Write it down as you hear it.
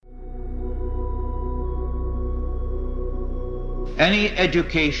Any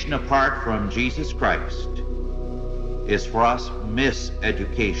education apart from Jesus Christ is for us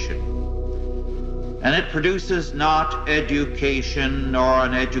miseducation. And it produces not education nor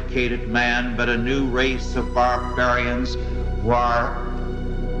an educated man, but a new race of barbarians who are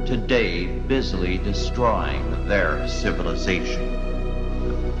today busily destroying their civilization.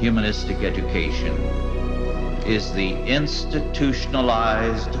 Humanistic education is the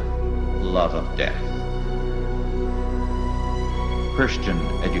institutionalized love of death. Christian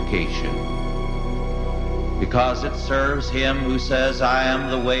education, because it serves him who says, I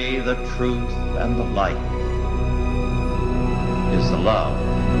am the way, the truth, and the life, is the love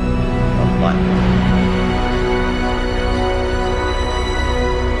of life.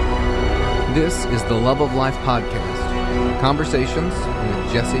 This is the Love of Life podcast, conversations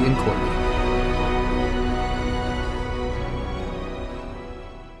with Jesse and Courtney.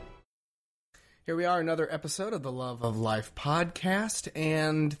 Here we are, another episode of the Love of Life podcast,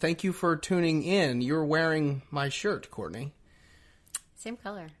 and thank you for tuning in. You're wearing my shirt, Courtney. Same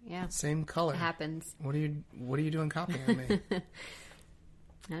color, yeah. Same color. It happens. What are you doing copying on me? I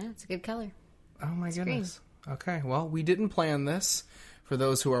know, it's a good color. Oh my It's goodness. Green. Okay, well, we didn't plan this. For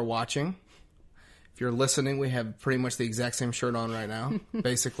those who are watching, if you're listening, we have pretty much the exact same shirt on right now.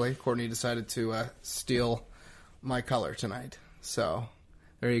 Basically, Courtney decided to steal my color tonight, so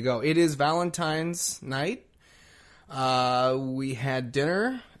there you go. It is Valentine's night. We had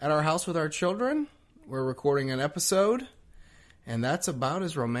dinner at our house with our children. We're recording an episode, and that's about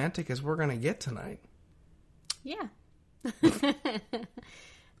as romantic as we're going to get tonight. Yeah.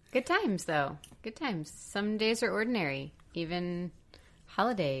 Good times, though. Good times. Some days are ordinary, even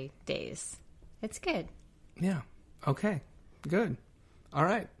holiday days. It's good. Yeah. Okay. Good. All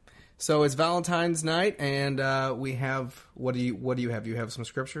right. So it's Valentine's night, and we have, what do you have? You have some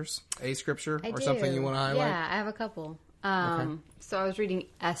scriptures? A scripture or something you want to highlight? Yeah, I have a couple. Okay. So I was reading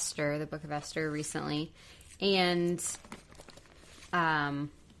Esther, the book of Esther, recently, and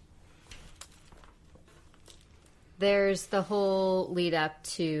there's the whole lead up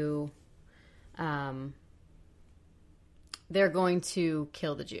to they're going to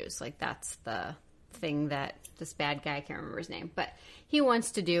kill the Jews. Like, that's the thing that this bad guy, I can't remember his name, but he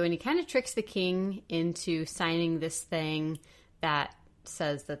wants to do, and he kind of tricks the king into signing this thing that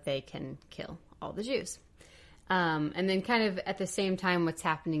says that they can kill all the Jews. And then kind of at the same time, what's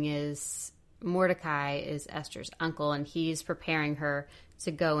happening is Mordecai is Esther's uncle, and he's preparing her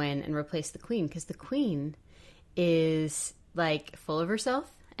to go in and replace the queen, because the queen is like full of herself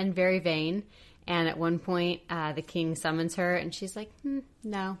and very vain. And at one point, the king summons her, and she's like,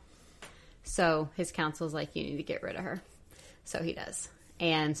 no. So his counsel's like, you need to get rid of her. So he does.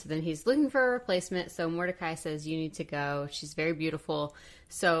 And so then he's looking for a replacement. So Mordecai says, you need to go. She's very beautiful.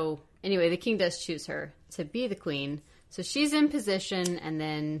 So anyway, the king does choose her to be the queen. So she's in position, and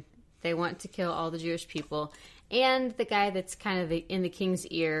then they want to kill all the Jewish people. And the guy that's kind of in the king's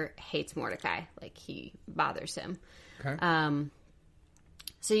ear hates Mordecai. Like, he bothers him. Okay.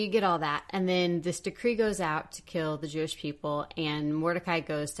 So you get all that. And then this decree goes out to kill the Jewish people, and Mordecai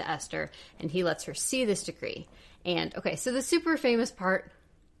goes to Esther, and he lets her see this decree. And, okay, so the super famous part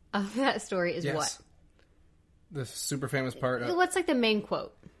of that story is what? The super famous part. What's like the main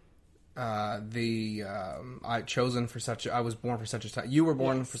quote? I was born for such a time. You were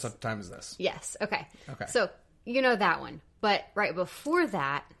born for such a time as this. Yes. Okay. Okay. So you know that one. But right before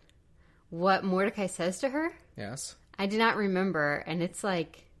that, what Mordecai says to her, Yes. I do not remember, and it's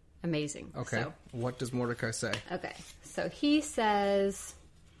like amazing. Okay. So, what does Mordecai say? okay. So he says,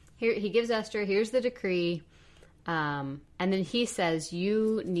 here he gives Esther, here's the decree. And then he says,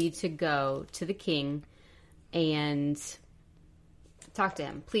 you need to go to the king and talk to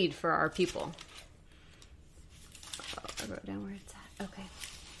him, plead for our people. Oh, I wrote down where it's at. Okay.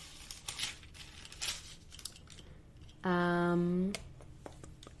 And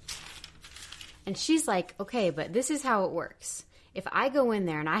she's like, okay, but this is how it works. If I go in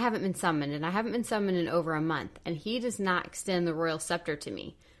there and I haven't been summoned, and I haven't been summoned in over a month, and he does not extend the royal scepter to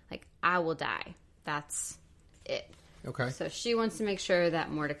me, like, I will die. That's it. Okay. So she wants to make sure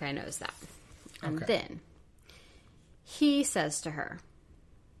that Mordecai knows that. And Okay. then he says to her,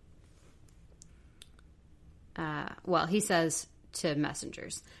 he says to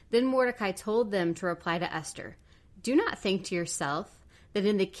messengers, then Mordecai told them to reply to Esther, do not think to yourself that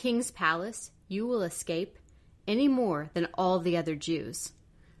in the king's palace you will escape any more than all the other Jews.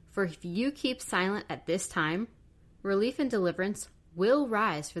 For if you keep silent at this time, relief and deliverance will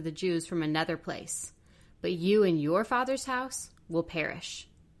rise for the Jews from another place, but you and your father's house will perish.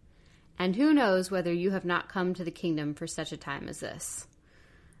 And who knows whether you have not come to the kingdom for such a time as this.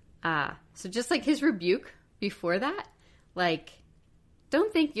 So just like his rebuke before that, like,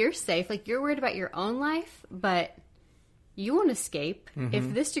 don't think you're safe. Like, you're worried about your own life, but you won't escape.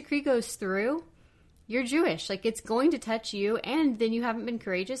 If this decree goes through, you're Jewish. Like, it's going to touch you, and then you haven't been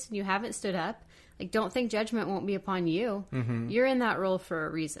courageous and you haven't stood up. Like, don't think judgment won't be upon you. You're in that role for a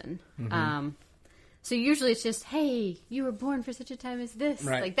reason. So usually it's just, hey, you were born for such a time as this.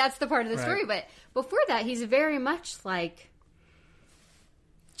 Right. Like, that's the part of the story. But before that, he's very much like,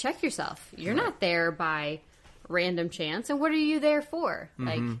 check yourself. You're not there by random chance. And what are you there for?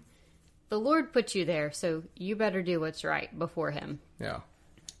 Like, the Lord put you there, so you better do what's right before him. Yeah.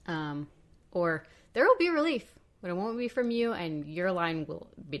 Or there will be relief, but it won't be from you, and your line will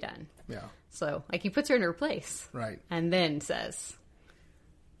be done. Yeah. So, like, he puts her in her place. Right. And then says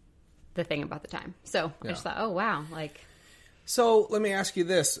the thing about the time. So, I just thought, oh, wow. Like, so let me ask you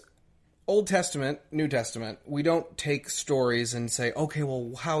this. Old Testament, New Testament, we don't take stories and say, okay,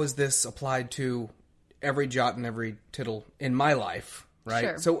 well, how is this applied to every jot and every tittle in my life, right?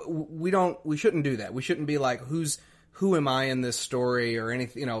 Sure. So we shouldn't do that. We shouldn't be like, who am I in this story or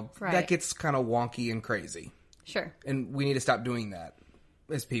anything, that gets kind of wonky and crazy. sure. And we need to stop doing that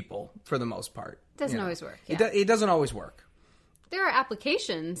as people for the most part. Doesn't always work. Yeah. It doesn't always work. There are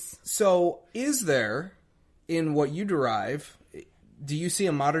applications. So is there, in what you derive, do you see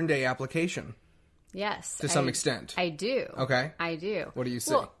a modern day application? Yes. To some extent. I do. Okay. I do. What do you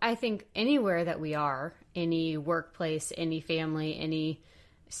see? Well, I think anywhere that we are, any workplace, any family, any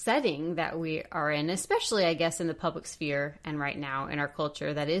setting that we are in, especially, I guess, in the public sphere and right now in our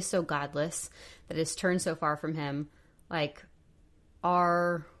culture that is so godless, that is turned so far from him, like,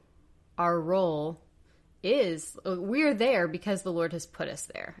 our role is, we're there because the Lord has put us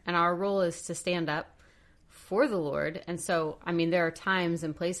there. And our role is to stand up for the Lord. And so, I mean, there are times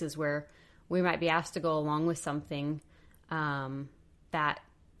and places where we might be asked to go along with something that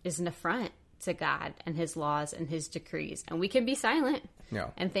is an affront to God and his laws and his decrees. And we can be silent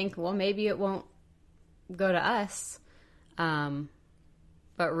and think, well, maybe it won't go to us.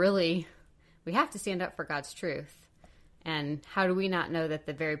 But really, we have to stand up for God's truth. And how do we not know that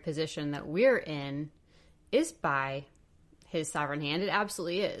the very position that we're in is by his sovereign hand? It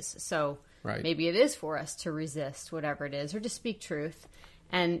absolutely is. So maybe it is for us to resist whatever it is or to speak truth.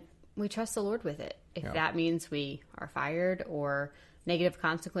 And we trust the Lord with it. If that means we are fired or negative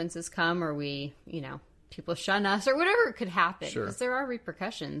consequences come or we, people shun us or whatever could happen. Because there are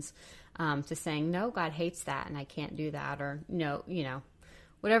repercussions to saying, no, God hates that and I can't do that. Or no,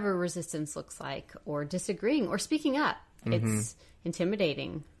 whatever resistance looks like, or disagreeing or speaking up. It's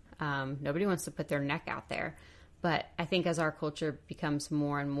intimidating. Nobody wants to put their neck out there. But I think as our culture becomes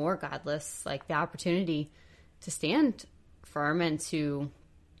more and more godless, like the opportunity to stand firm and to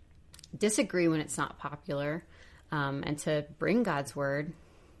disagree when it's not popular, and to bring God's word,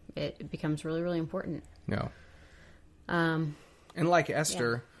 it becomes really, really important. Yeah. And like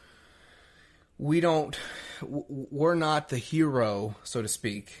Esther, we're not the hero, so to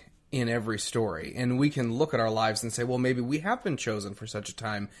speak, in every story. And we can look at our lives and say, well, maybe we have been chosen for such a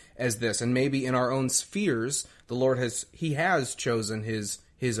time as this. And maybe in our own spheres, the Lord has chosen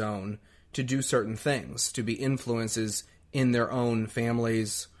his own to do certain things, to be influences in their own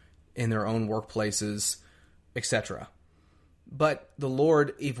families, in their own workplaces, etc. But the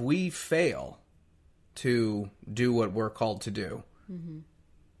Lord, if we fail to do what we're called to do,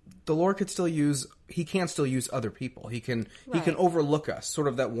 the Lord can still use other people. He can overlook us. Sort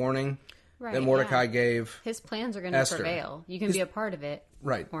of that warning that Mordecai gave. His plans are going to prevail. You can be a part of it,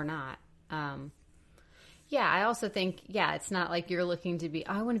 or not. I also think, it's not like you're looking to be,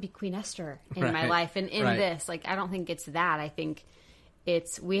 I want to be Queen Esther in my life and in this. Like, I don't think it's that. I think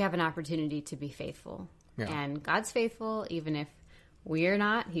we have an opportunity to be faithful. Yeah. And God's faithful, even if we are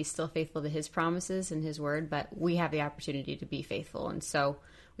not. He's still faithful to his promises and his word, but we have the opportunity to be faithful. And so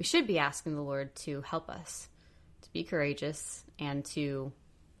we should be asking the Lord to help us to be courageous and to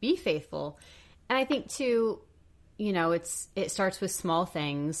be faithful. And I think too, it starts with small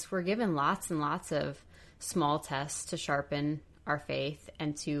things. We're given lots and lots of small tests to sharpen our faith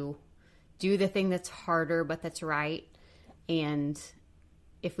and to do the thing that's harder, but that's right. And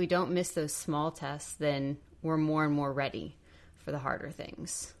if we don't miss those small tests, then we're more and more ready for the harder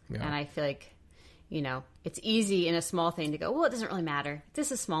things. Yeah. And I feel like, it's easy in a small thing to go, well, it doesn't really matter.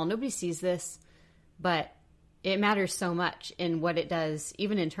 This is small. Nobody sees this. But it matters so much in what it does,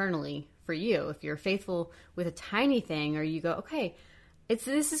 even internally for you. If you're faithful with a tiny thing, or you go, okay,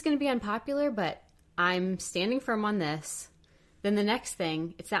 this is going to be unpopular, but I'm standing firm on this, then the next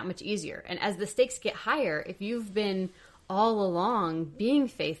thing, it's that much easier. And as the stakes get higher, if you've been all along being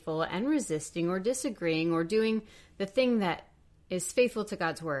faithful and resisting or disagreeing or doing the thing that is faithful to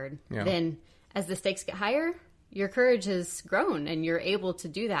God's word, then as the stakes get higher, your courage has grown and you're able to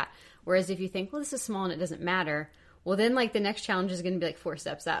do that. Whereas if you think, well, this is small and it doesn't matter, well, then like the next challenge is going to be like 4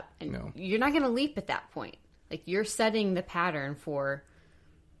 steps up, and you're not going to leap at that point. Like you're setting the pattern for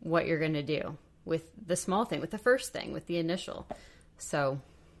what you're going to do with the small thing, with the first thing, with the initial. So,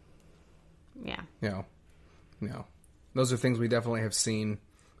 yeah. Yeah. Those are things we definitely have seen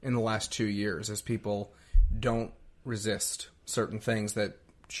in the last 2 years as people don't resist certain things that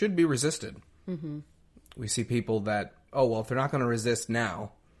should be resisted. Mm-hmm. We see people that, if they're not going to resist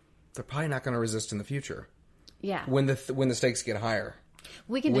now, they're probably not going to resist in the future. Yeah. When the stakes get higher.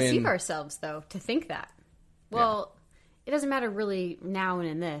 We can deceive ourselves, though, to think that. Well, it doesn't matter really now and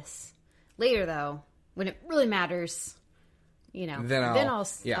in this. Later, though, when it really matters, then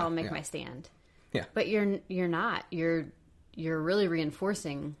I'll make my stand. Yeah. But you're not. You're really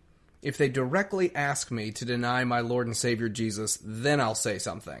reinforcing. If they directly ask me to deny my Lord and Savior Jesus, then I'll say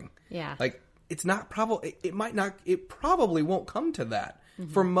something. Yeah. Like, it's not probably, it probably won't come to that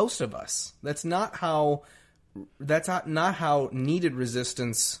for most of us. That's not how needed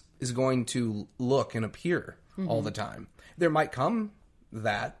resistance is going to look and appear all the time. There might come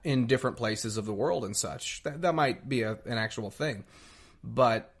that in different places of the world and such. That might be an actual thing.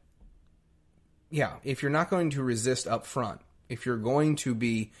 But, yeah, if you're not going to resist up front, if you're going to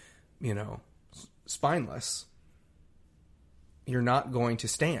be, spineless, you're not going to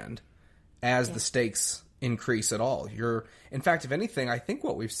stand as the stakes increase at all. In fact, if anything, I think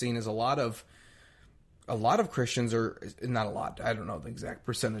what we've seen is a lot of Christians are not a lot. I don't know the exact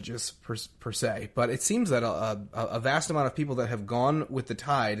percentages per se, but it seems that a vast amount of people that have gone with the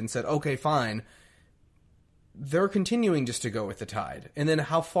tide and said, okay, fine, they're continuing just to go with the tide. And then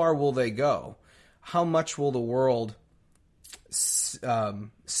how far will they go? How much will the world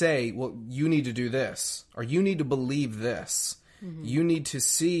say, well, you need to do this, or you need to believe this. Mm-hmm. You need to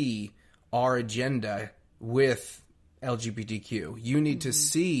see our agenda with LGBTQ. You need to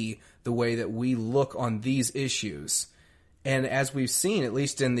see the way that we look on these issues. And as we've seen, at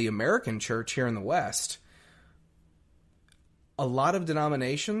least in the American church here in the West, a lot of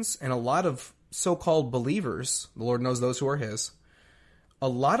denominations and a lot of so-called believers, the Lord knows those who are his, a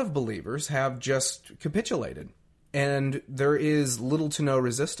lot of believers have just capitulated. And there is little to no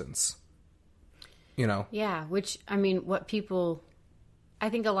resistance, Yeah, which, I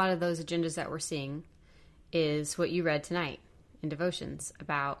think a lot of those agendas that we're seeing is what you read tonight in devotions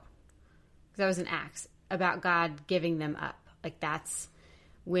about, because that was in Acts, about God giving them up. Like that's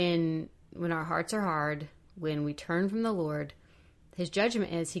when our hearts are hard, when we turn from the Lord, his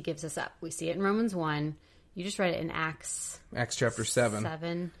judgment is he gives us up. We see it in Romans 1. You just read it in Acts chapter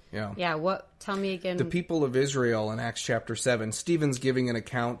 7. Yeah. Yeah, tell me again. The people of Israel in Acts chapter 7. Stephen's giving an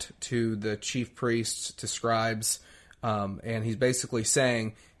account to the chief priests, to scribes, and he's basically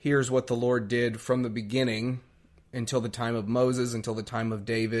saying, here's what the Lord did from the beginning until the time of Moses, until the time of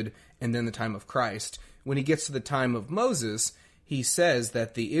David, and then the time of Christ. When he gets to the time of Moses, he says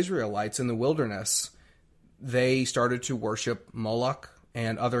that the Israelites in the wilderness, they started to worship Moloch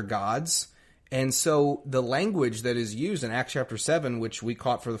and other gods. And so the language that is used in Acts chapter 7, which we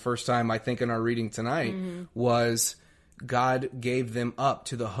caught for the first time, I think, in our reading tonight, was God gave them up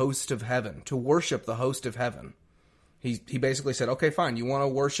to the host of heaven, to worship the host of heaven. He basically said, okay, fine, you want to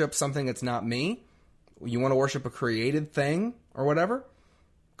worship something that's not me? You want to worship a created thing or whatever?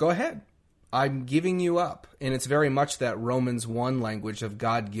 Go ahead. I'm giving you up. And it's very much that Romans 1 language of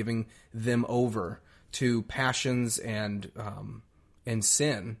God giving them over to passions and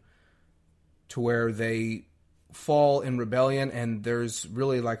sin, to where they fall in rebellion, and there's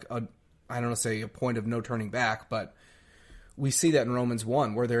really like a point of no turning back, but we see that in Romans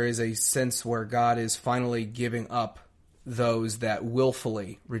 1, where there is a sense where God is finally giving up those that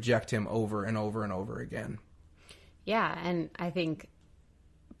willfully reject him over and over and over again. Yeah, and I think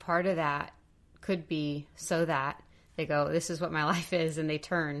part of that could be so that they go, this is what my life is, and they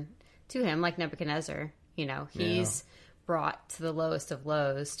turn to him like Nebuchadnezzar. He's brought to the lowest of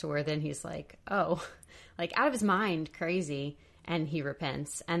lows, to where then he's like, oh, like out of his mind, crazy, and he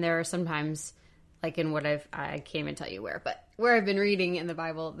repents. And there are sometimes, like in what I can't even tell you where, but where I've been reading in the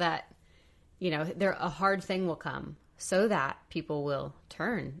Bible, that a hard thing will come so that people will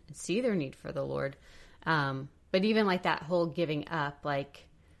turn and see their need for the Lord. But even like that whole giving up, like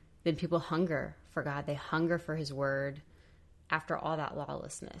then people hunger for God, they hunger for his word after all that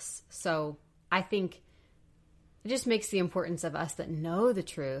lawlessness. So I think it just makes the importance of us that know the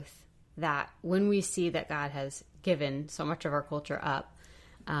truth, that when we see that God has given so much of our culture up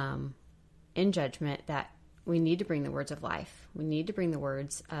in judgment, that we need to bring the words of life. We need to bring the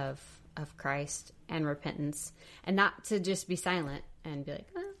words of Christ and repentance, and not to just be silent and be like,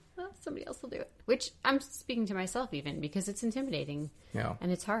 well, somebody else will do it. Which I'm speaking to myself even, because it's intimidating. Yeah.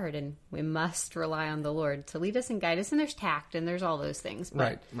 And it's hard, and we must rely on the Lord to lead us and guide us. And there's tact, and there's all those things.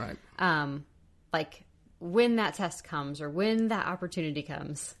 But, Right. Like, when that test comes, or when that opportunity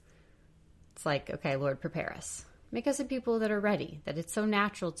comes, it's like, okay, Lord, prepare us. Make us a people that are ready, that it's so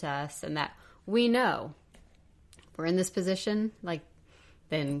natural to us, and that we know if we're in this position, like,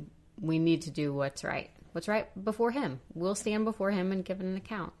 then we need to do what's right. What's right before Him. We'll stand before Him and give an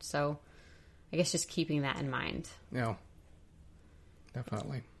account. So I guess just keeping that in mind. Yeah,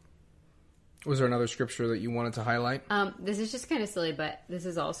 definitely. Was there another scripture that you wanted to highlight? This is just kind of silly, but this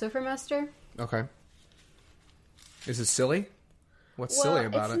is also from Esther. Okay. Is it silly? What's silly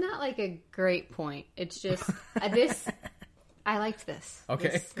about it? It's not like a great point. It's just this. I liked this.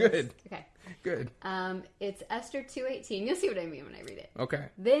 Okay, good. Okay. Good. It's Esther 2:18. You'll see what I mean when I read it. Okay.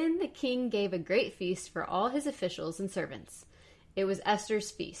 Then the king gave a great feast for all his officials and servants. It was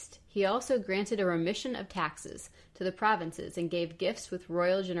Esther's feast. He also granted a remission of taxes to the provinces and gave gifts with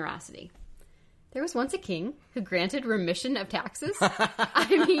royal generosity. There was once a king who granted remission of taxes.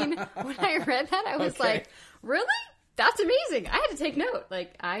 I mean, when I read that, I was like, really? That's amazing. I had to take note.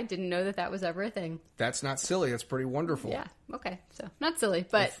 Like, I didn't know that was ever a thing. That's not silly. That's pretty wonderful. Yeah. Okay. So, not silly,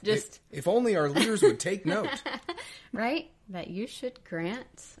 but if only our leaders would take note. Right? That you should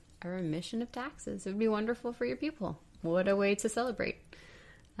grant a remission of taxes. It would be wonderful for your people. What a way to celebrate.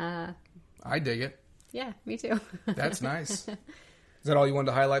 I dig it. Yeah, me too. That's nice. Is that all you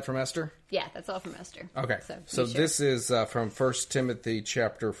wanted to highlight from Esther? Yeah, that's all from Esther. Okay. So this is from 1 Timothy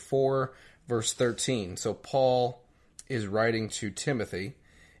chapter 4, verse 13. So Paul is writing to Timothy,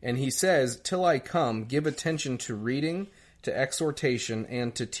 and he says, "Till I come, give attention to reading, to exhortation,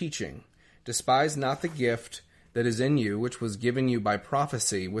 and to teaching. Despise not the gift that is in you, which was given you by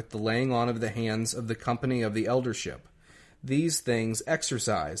prophecy, with the laying on of the hands of the company of the eldership. These things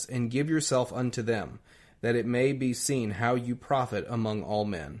exercise, and give yourself unto them, that it may be seen how you profit among all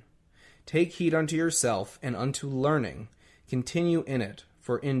men. Take heed unto yourself, and unto learning. Continue in it,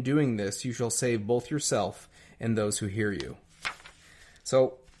 for in doing this you shall save both yourself and those who hear you."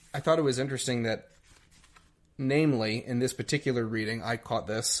 So I thought it was interesting that, namely, in this particular reading, I caught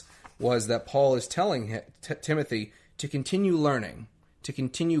this, was that Paul is telling Timothy to continue learning, to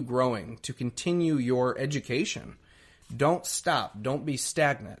continue growing, to continue your education. Don't stop. Don't be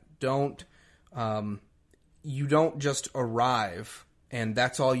stagnant. You don't just arrive and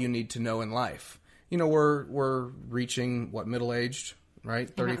that's all you need to know in life. You know, we're reaching middle-aged, right?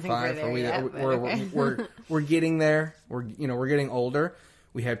 35. We're getting there. We're getting older.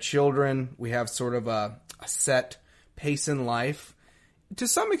 We have children. We have sort of a set pace in life. To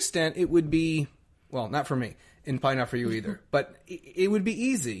some extent, it would be, well, not for me, and probably not for you either, but it would be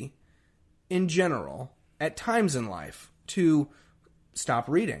easy in general at times in life to stop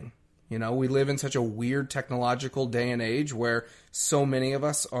reading. You know, we live in such a weird technological day and age where so many of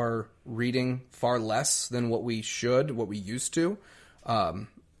us are reading far less than what we used to.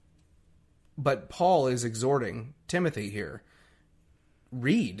 But Paul is exhorting Timothy here.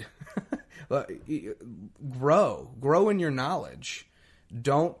 Read. Grow in your knowledge.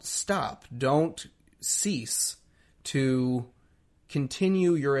 Don't stop. Don't cease to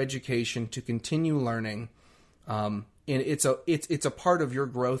continue your education, to continue learning. And it's a part of your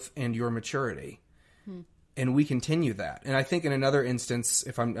growth and your maturity. And we continue that. And I think in another instance,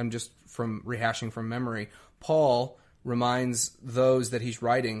 if I'm just rehashing from memory, Paul reminds those that he's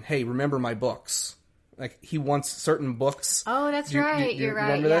writing, hey, remember my books. Like, he wants certain books. Oh, that's right. You're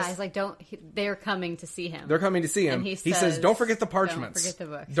right. Yeah, he's like, they're coming to see him. They're coming to see him. And he says, don't forget the parchments. Don't forget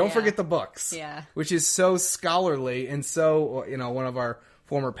the books. Don't forget the books. Yeah. Which is so scholarly and so, one of our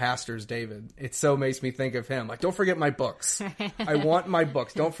former pastors, David, it so makes me think of him. Like, don't forget my books. I want my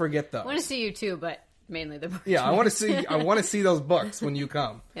books. Don't forget those. I want to see you too, but mainly the books. Yeah, I want to see those books when you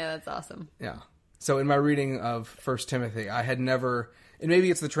come. Yeah, that's awesome. Yeah. So in my reading of 1 Timothy, I had never, and maybe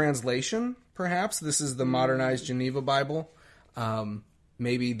it's the translation, perhaps. This is the modernized Geneva Bible.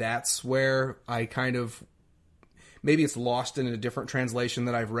 Maybe that's where I maybe it's lost in a different translation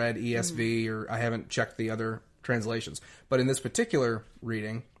that I've read, ESV, or I haven't checked the other translations. But in this particular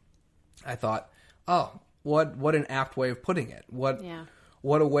reading, I thought, oh, what an apt way of putting it. What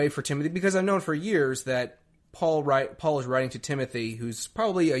a way for Timothy, because I've known for years that Paul is writing to Timothy, who's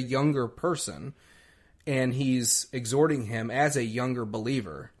probably a younger person, and he's exhorting him as a younger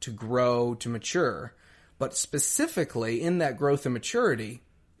believer to grow, to mature. But specifically in that growth and maturity,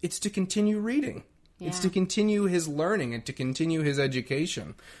 it's to continue reading. Yeah. It's to continue his learning and to continue his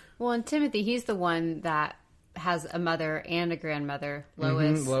education. Well, and Timothy, he's the one that has a mother and a grandmother,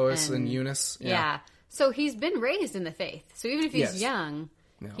 Lois. Lois and Eunice. Yeah. So he's been raised in the faith. So even if he's young,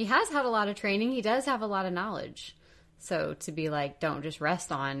 Yeah. He has had a lot of training. He does have a lot of knowledge. So to be like, don't just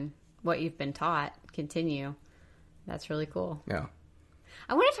rest on what you've been taught. Continue. That's really cool. Yeah.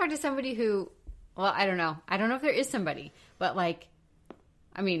 I want to talk to somebody who, well, I don't know. I don't know if there is somebody, but like,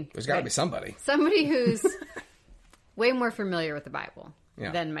 I mean, there's got to be somebody. Somebody who's way more familiar with the Bible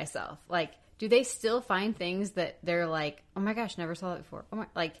Yeah. than myself. Like, do they still find things that they're like, oh my gosh, never saw that before? Oh my,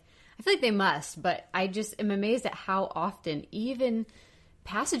 like, I feel like they must, but I just am amazed at how often even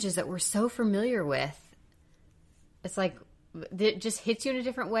passages that we're so familiar with, it's like, it just hits you in a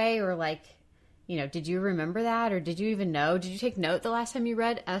different way, or like, you know, did you remember that? Or did you even know? Did you take note the last time you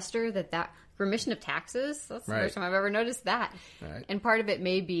read Esther that remission of taxes? That's the first time I've ever noticed that. Right. And part of it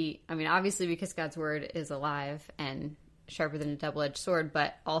may be, I mean, obviously because God's word is alive and sharper than a double-edged sword,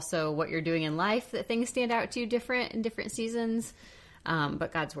 but also what you're doing in life, that things stand out to you different in different seasons.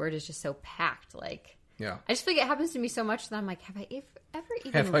 But God's word is just so packed. Like, yeah. I just think it happens to me so much that I'm like, have I ever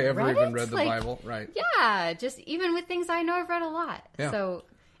Have I ever read even it? read the Like, Bible? Right. Yeah, just even with things I know I've read a lot. Yeah. So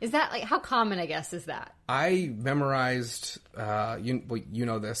is that like, how common, I guess, is that? I memorized, you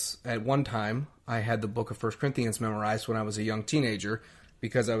know this, at one time I had the book of 1 Corinthians memorized when I was a young teenager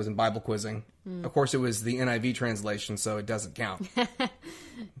because I was in Bible quizzing. Of course, it was the NIV translation, so it doesn't count.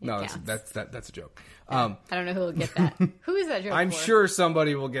 No, that's a joke. I don't know who will get that. Who is that joke I'm for? sure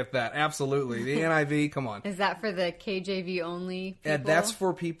somebody will get that. Absolutely. The NIV, come on. Is that for the KJV only people? That's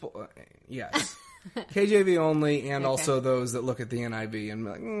for people, yes. KJV only, and also those that look at the NIV and be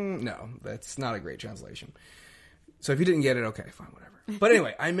like, no, that's not a great translation. So if you didn't get it, okay, fine, whatever. But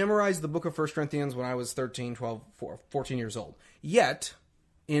anyway, I memorized the book of 1 Corinthians when I was 13, 12, 14 years old. Yet,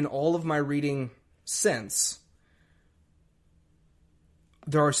 in all of my reading since,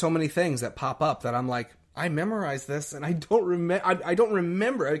 there are so many things that pop up that I'm like, I memorized this and I don't remember. I don't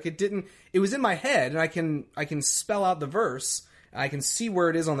remember. Like, it was in my head, and I can spell out the verse. I can see where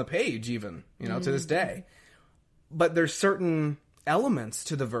it is on the page, even, to this day. But there's certain elements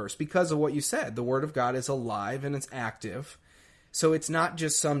to the verse because of what you said. The Word of God is alive and it's active. So it's not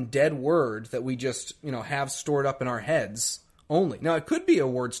just some dead word that we just, have stored up in our heads only. Now, it could be a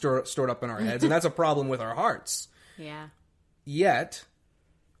word stored up in our heads, and that's a problem with our hearts. Yeah. Yet,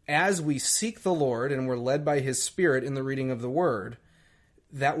 as we seek the Lord and we're led by His Spirit in the reading of the Word,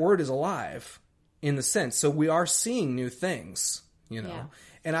 that Word is alive. In the sense, so we are seeing new things, Yeah.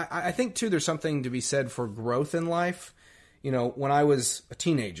 And I think, too, there's something to be said for growth in life. When I was a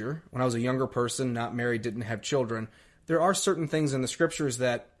teenager, when I was a younger person, not married, didn't have children, there are certain things in the Scriptures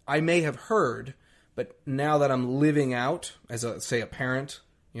that I may have heard, but now that I'm living out as, a parent,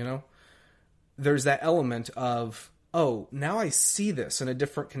 there's that element of, oh, now I see this in a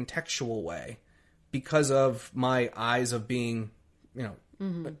different contextual way because of my eyes of being,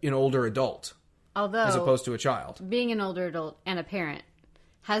 an older adult. Although, as opposed to a child. Being an older adult and a parent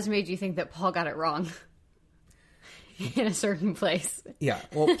has made you think that Paul got it wrong in a certain place. Yeah.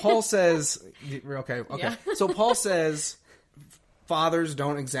 Well, Paul says, okay. Yeah. So Paul says, fathers,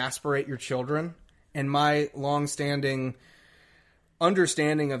 don't exasperate your children. And my long-standing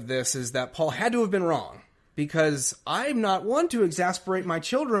understanding of this is that Paul had to have been wrong, because I'm not one to exasperate my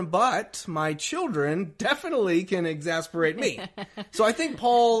children, but my children definitely can exasperate me. So I think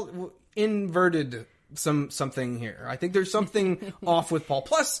Paul inverted something here. I think there's something off with Paul.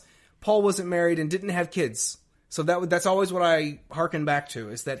 Plus, Paul wasn't married and didn't have kids. So that's always what I hearken back to,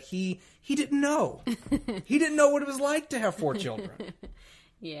 is that he didn't know. He didn't know what it was like to have 4 children.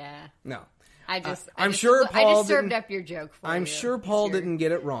 Yeah. No. I'm sure Paul I just served up your joke for you. I'm sure Paul didn't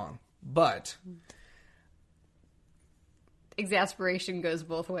get it wrong, but exasperation goes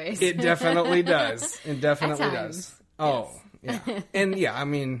both ways. It definitely does. It definitely At does. times. Oh, yeah. And yeah, I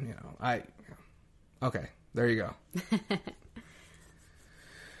mean, okay, there you go.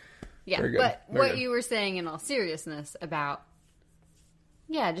 Yeah, but what you were saying in all seriousness about,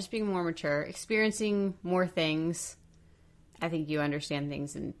 just being more mature, experiencing more things, I think you understand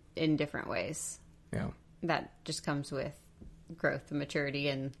things in different ways. Yeah. That just comes with growth and maturity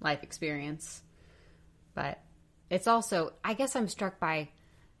and life experience. But it's also, I guess I'm struck by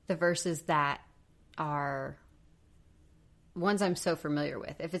the verses that are ones I'm so familiar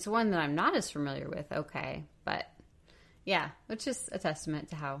with. If it's one that I'm not as familiar with, okay. But yeah, it's just a testament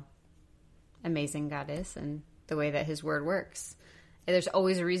to how amazing God is and the way that His Word works. And there's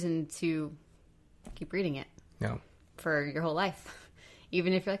always a reason to keep reading it. Yeah. For your whole life.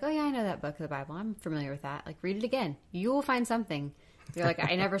 Even if you're like, oh yeah, I know that book of the Bible. I'm familiar with that. Like, read it again. You will find something. You're like,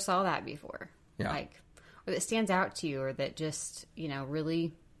 I never saw that before. Yeah. Like, or that stands out to you, or that just,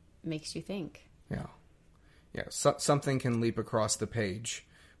 really makes you think. Yeah. Yeah. Something can leap across the page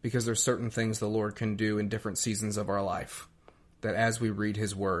because there's certain things the Lord can do in different seasons of our life. that as we read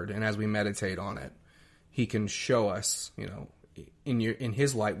his word and as we meditate on it, he can show us, in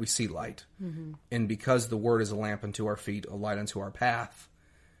his light we see light. Mm-hmm. And because the word is a lamp unto our feet, a light unto our path,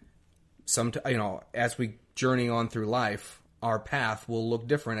 as we journey on through life, our path will look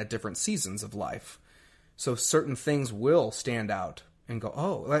different at different seasons of life. So certain things will stand out and go,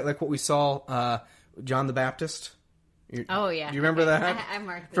 oh, like what we saw John the Baptist. Oh yeah, do you remember that? I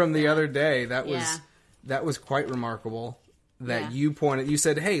marked from the down. other day. That was quite remarkable. That you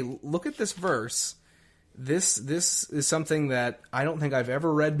said, hey, look at this verse. This is something that I don't think I've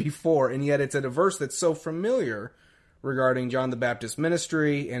ever read before, and yet it's a verse that's so familiar regarding John the Baptist's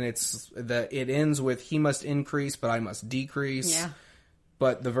ministry, and it ends with he must increase, but I must decrease. Yeah.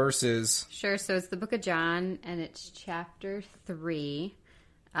 But the verse is... Sure, so it's the book of John, and it's chapter 3,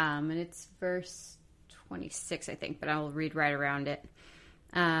 and it's verse 26, I think, but I'll read right around it.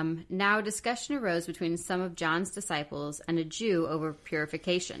 Now a discussion arose between some of John's disciples and a Jew over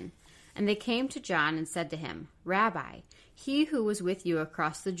purification. And they came to John and said to him, Rabbi, he who was with you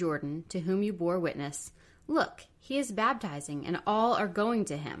across the Jordan, to whom you bore witness, look, he is baptizing, and all are going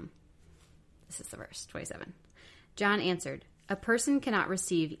to him. This is the verse, 27. John answered, a person cannot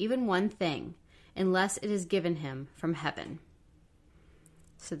receive even one thing unless it is given him from heaven.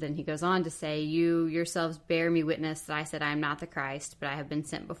 So then he goes on to say, you yourselves bear me witness that I said I am not the Christ, but I have been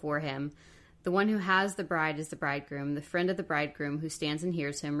sent before him. The one who has the bride is the bridegroom. The friend of the bridegroom who stands and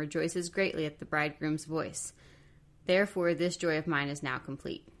hears him rejoices greatly at the bridegroom's voice. Therefore, this joy of mine is now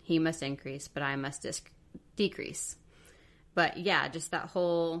complete. He must increase, but I must decrease. But yeah, just that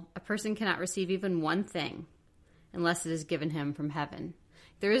whole, a person cannot receive even one thing unless it is given him from heaven.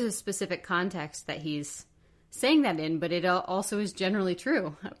 There is a specific context that he's saying that in, but it also is generally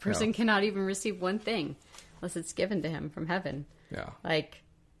true. A person cannot even receive one thing unless it's given to him from heaven. Yeah.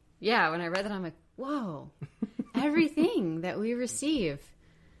 When I read that, I'm like, whoa, everything that we receive,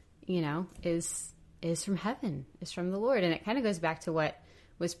 is from heaven, is from the Lord. And it kind of goes back to what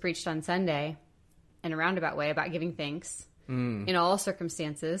was preached on Sunday in a roundabout way about giving thanks in all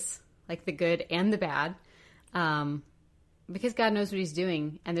circumstances, like the good and the bad, because God knows what he's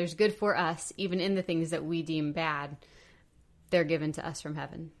doing, and there's good for us, even in the things that we deem bad. They're given to us from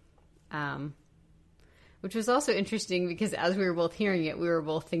heaven. Which was also interesting because as we were both hearing it, we were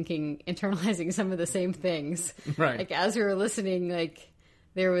both internalizing some of the same things. Right. Like as we were listening,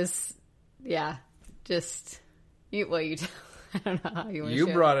 there was, I don't know how you want to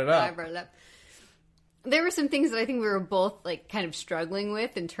You brought it up. I brought it up. There were some things that I think we were both kind of struggling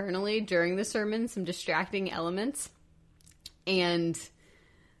with internally during the sermon, some distracting elements. And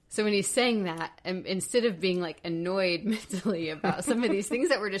so when he's saying that, instead of being annoyed mentally about some of these things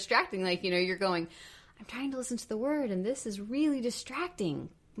that were distracting, you're going, I'm trying to listen to the word and this is really distracting.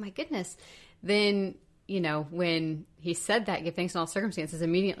 My goodness. Then, when he said that, give thanks in all circumstances,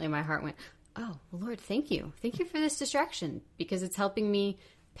 immediately my heart went, oh, well, Lord, thank you. Thank you for this distraction because it's helping me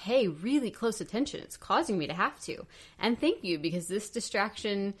pay really close attention. It's causing me to have to. And thank you because this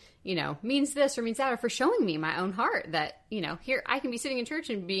distraction, means this or means that, or for showing me my own heart that, here I can be sitting in church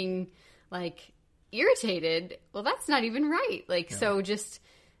and being irritated. Well, that's not even right. So just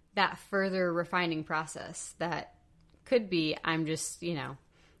that further refining process that could be, I'm just,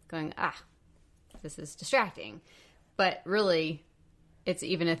 going, this is distracting. But really, it's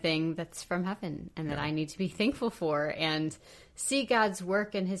even a thing that's from heaven and that I need to be thankful for and see God's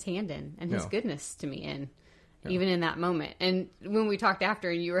work and his hand in and his goodness to me in, even in that moment. And when we talked after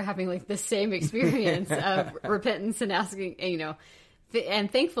and you were having the same experience of repentance and asking,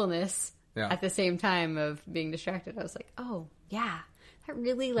 and thankfulness at the same time of being distracted, I was like, oh, yeah. That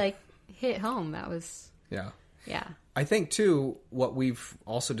really hit home. That was... Yeah. I think, too, what we've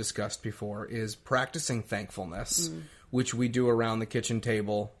also discussed before is practicing thankfulness, which we do around the kitchen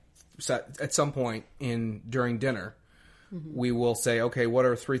table. So at some point during dinner, we will say, okay, what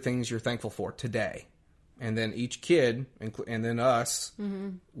are 3 things you're thankful for today? And then each kid, and then us,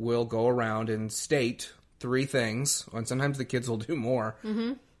 will go around and state 3 things, and sometimes the kids will do more,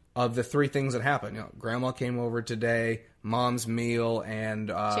 of the 3 things that happen. Grandma came over today, Mom's meal, and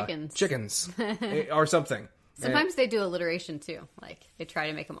chickens. Or something. Sometimes they do alliteration too. They try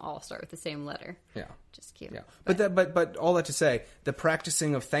to make them all start with the same letter. Yeah, just cute. Yeah, but all that to say, the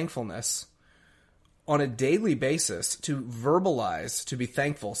practicing of thankfulness on a daily basis, to verbalize, to be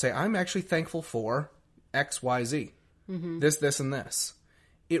thankful. Say, I'm actually thankful for X, Y, Z. This, and this.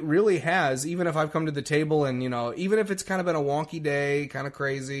 It really has. Even if I've come to the table and even if it's kind of been a wonky day, kind of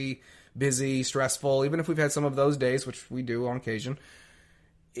crazy, busy, stressful. Even if we've had some of those days, which we do on occasion.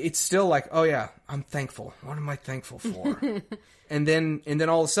 It's still oh yeah, I'm thankful. What am I thankful for? and then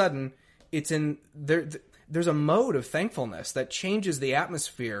all of a sudden, it's in there. there's a mode of thankfulness that changes the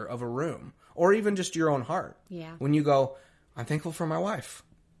atmosphere of a room or even just your own heart. Yeah. When you go, I'm thankful for my wife.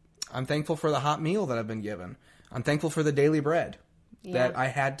 I'm thankful for the hot meal that I've been given. I'm thankful for the daily bread that I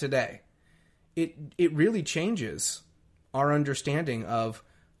had today. It really changes our understanding of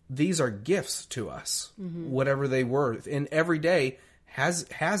these are gifts to us, whatever they were. And every day has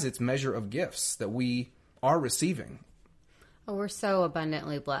its measure of gifts that we are receiving. Oh, we're so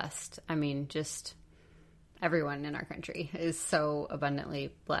abundantly blessed. I mean, just everyone in our country is so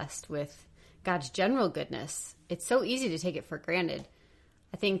abundantly blessed with God's general goodness. It's so easy to take it for granted.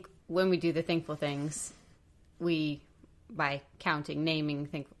 I think when we do the thankful things, by counting,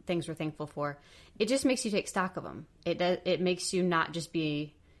 naming things we're thankful for, it just makes you take stock of them. It makes you not just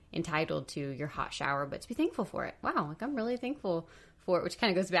be entitled to your hot shower, but to be thankful for it. Wow, like I'm really thankful for it, which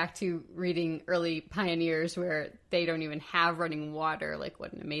kind of goes back to reading early pioneers where they don't even have running water. Like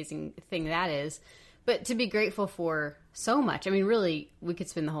what an amazing thing that is. But to be grateful for so much. I mean, really, we could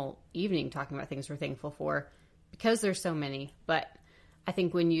spend the whole evening talking about things we're thankful for because there's so many. But I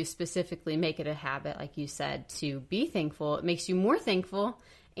think when you specifically make it a habit, like you said, to be thankful, it makes you more thankful.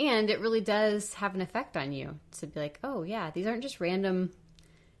 And it really does have an effect on you to be like, oh, yeah, these aren't just random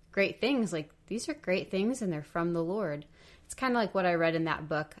great things. Like, these are great things and they're from the Lord. It's kind of like what I read in that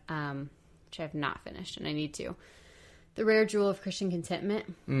book, which I have not finished and I need to. The Rare Jewel of Christian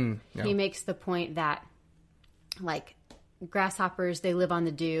Contentment. Yeah. He makes the point that, like, grasshoppers, they live on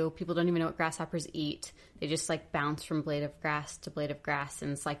the dew. People don't even know what grasshoppers eat. They just, like, bounce from blade of grass to blade of grass,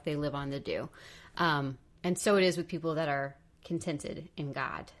 and it's like they live on the dew. And so it is with people that are contented in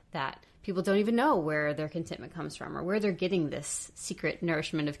God, that people don't even know where their contentment comes from or where they're getting this secret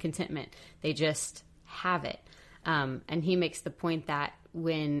nourishment of contentment. They just have it. And he makes the point that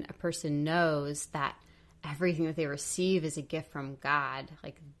when a person knows that everything that they receive is a gift from God,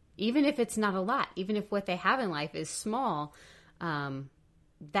 like even if it's not a lot, even if what they have in life is small,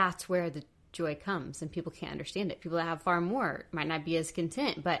 that's where the joy comes, and people can't understand it. People that have far more might not be as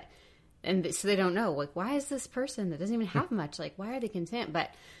content, and so they don't know, like, why is this person that doesn't even have much, like, why are they content? But,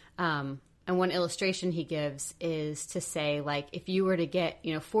 and one illustration he gives is to say, like, if you were to get,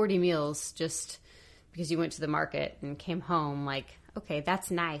 40 meals just because you went to the market and came home, like, okay, that's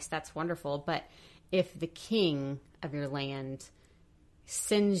nice, that's wonderful, but if the king of your land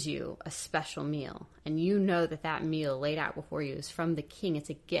sends you a special meal and you know that meal laid out before you is from the king, it's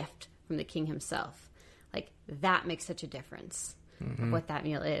a gift from the king himself, like that makes such a difference of what that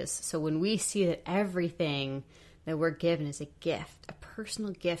meal is. So when we see that everything that we're given is a gift, a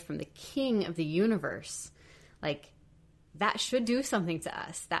personal gift from the king of the universe, like that should do something to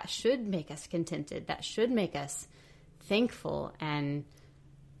us. That should make us contented. That should make us thankful, and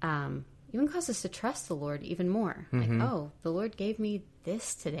even cause us to trust the Lord even more. Like, oh, the Lord gave me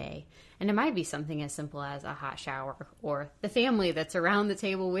this today. And it might be something as simple as a hot shower or the family that's around the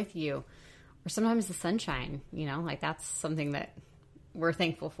table with you, or sometimes the sunshine, like that's something that we're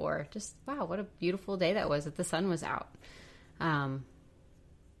thankful for. Just, wow, what a beautiful day that was that the sun was out.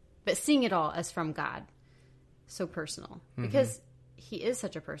 But seeing it all as from God, so personal, because he is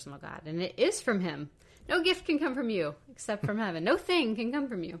such a personal God, and it is from him. No gift can come from you except from heaven. No thing can come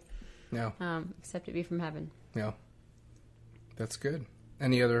from you. No. Except it be from heaven. Yeah. That's good.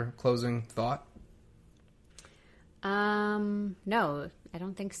 Any other closing thought? No, I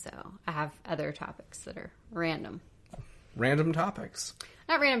don't think so. I have other topics that are random. Random topics.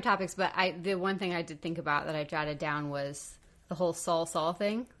 Not random topics, but the one thing I did think about that I jotted down was the whole Saul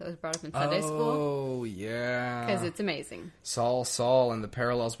thing that was brought up in Sunday school. Oh, yeah. Because it's amazing. Saul, and the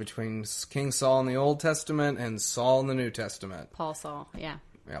parallels between King Saul in the Old Testament and Saul in the New Testament. Paul Saul, yeah.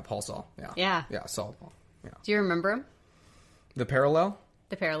 Yeah, Paul Saul. Yeah. Yeah. Yeah, Saul Paul. Yeah. Do you remember him? The parallel?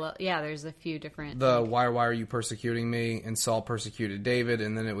 The parallel. Yeah, there's a few different. Why are you persecuting me? And Saul persecuted David,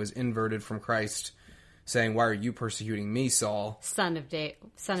 and then it was inverted from Christ saying, why are you persecuting me, Saul? Why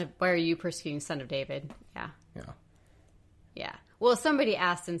are you persecuting son of David? Yeah. Yeah. Yeah. Well, somebody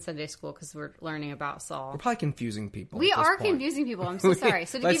asked in Sunday school, because we're learning about Saul. We're probably confusing people. We are confusing people. I'm so sorry.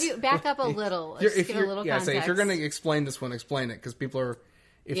 So to give you back up a little, just give a little context. So if you're going to explain this one, explain it, because people are.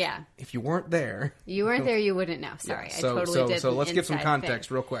 If you weren't there, you wouldn't know. Sorry, I totally did. So let's give some context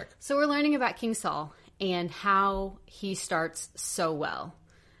real quick. So we're learning about King Saul and how he starts so well.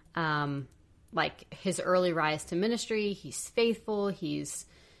 Like his early rise to ministry, he's faithful.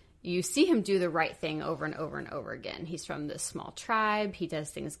 You see him do the right thing over and over and over again. He's from this small tribe. He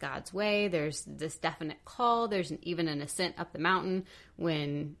does things God's way. There's this definite call. There's even an ascent up the mountain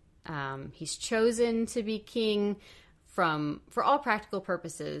when he's chosen to be king. For all practical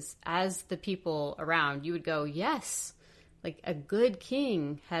purposes, as the people around, you would go, yes, like a good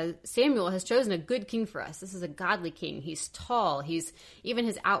king Samuel has chosen a good king for us. This is a godly king. He's tall. He's even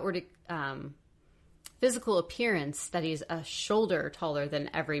his outward physical appearance, that he's a shoulder taller than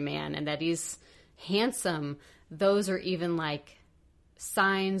every man and that he's handsome. Those are even like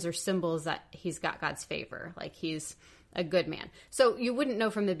signs or symbols that he's got God's favor. Like he's a good man. So you wouldn't know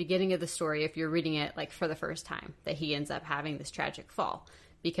from the beginning of the story, if you're reading it like for the first time, that he ends up having this tragic fall,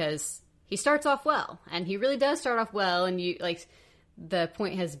 because he starts off well, and he really does start off well. And you like, the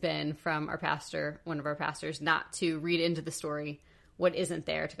point has been from our pastor, one of our pastors, not to read into the story what isn't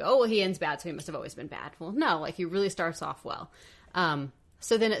there, to go, oh, well, he ends bad, so he must have always been bad. Well, no, like he really starts off well.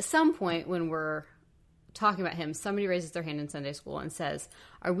 So then at some point when we're talking about him, somebody raises their hand in Sunday school and says,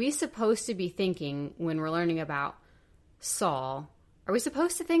 are we supposed to be thinking, when we're learning about Saul, are we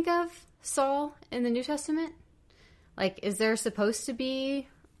supposed to think of Saul in the New Testament? Like, is there supposed to be,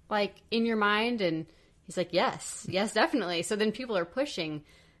 like, in your mind? And he's like, yes, definitely. So then people are pushing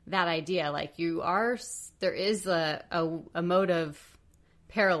that idea, like there is a mode of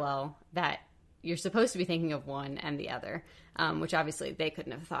parallel that you're supposed to be thinking of one and the other, which obviously they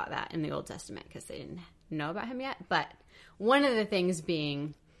couldn't have thought that in the Old Testament because they didn't know about him yet. But one of the things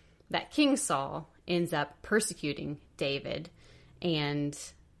being that King Saul ends up persecuting David, and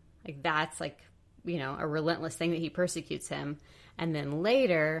like that's like, you know, a relentless thing that he persecutes him. And then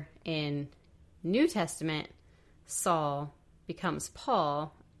later in New Testament, Saul becomes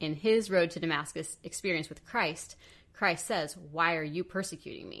Paul. In his road to Damascus experience with Christ, Christ says, why are you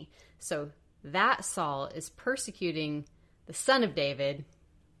persecuting me? So that Saul is persecuting the son of David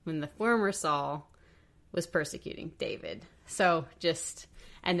when the former Saul was persecuting David. So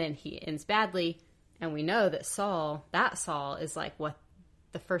and then he ends badly. And we know that Saul is like what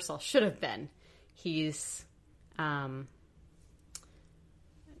the first Saul should have been. He's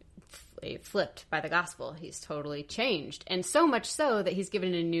flipped by the gospel. He's totally changed. And so much so that he's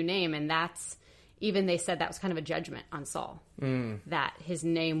given a new name. And they said that was kind of a judgment on Saul, that his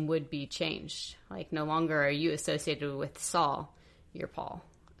name would be changed. Like, no longer are you associated with Saul, you're Paul.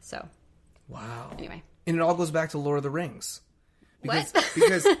 So. Wow. Anyway. And it all goes back to Lord of the Rings. Because,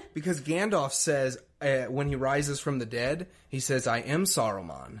 because Gandalf says, when he rises from the dead, he says, I am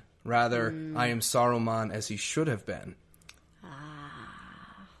Saruman. Rather, I am Saruman as he should have been.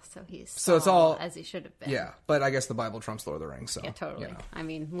 So he's so it's all as he should have been. Yeah, but I guess the Bible trumps Lord of the Rings. So, yeah, totally. You know. I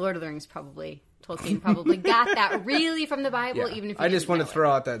mean, Lord of the Rings Tolkien probably got that really from the Bible, Yeah. even if I just want to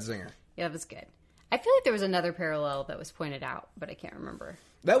throw out that zinger. Yeah, that was good. I feel like there was another parallel that was pointed out, but I can't remember.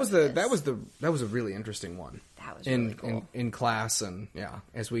 That was a really interesting one. That was really cool. in class, and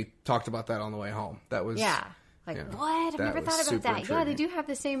as we talked about that on the way home. That was what? I've never thought about that. Intriguing. Yeah, they do have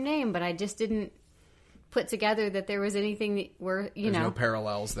the same name, but I just didn't put together that there was anything that There's no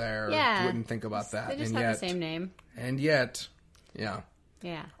parallels there. Yeah, wouldn't think about that. They just have the same name. And yet, yeah.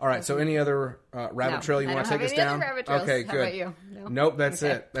 Yeah. All right. So, any other rabbit trail you want to take us down? Okay, How good. about you? No? Nope. That's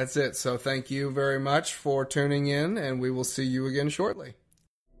it. That's it. So, thank you very much for tuning in, and we will see you again shortly.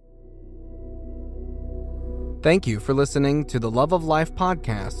 Thank you for listening to the Love of Life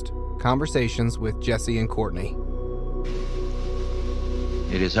podcast, Conversations with Jesse and Courtney.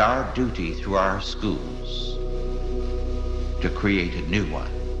 It is our duty through our schools to create a new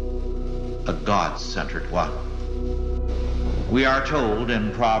one, a God-centered one. We are told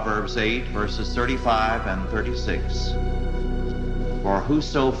in Proverbs 8, verses 35 and 36, for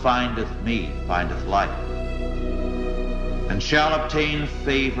whoso findeth me findeth life, and shall obtain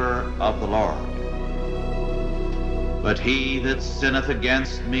favor of the Lord. But he that sinneth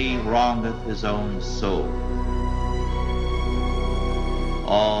against me wrongeth his own soul.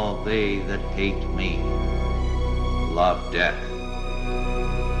 All they that hate me love death.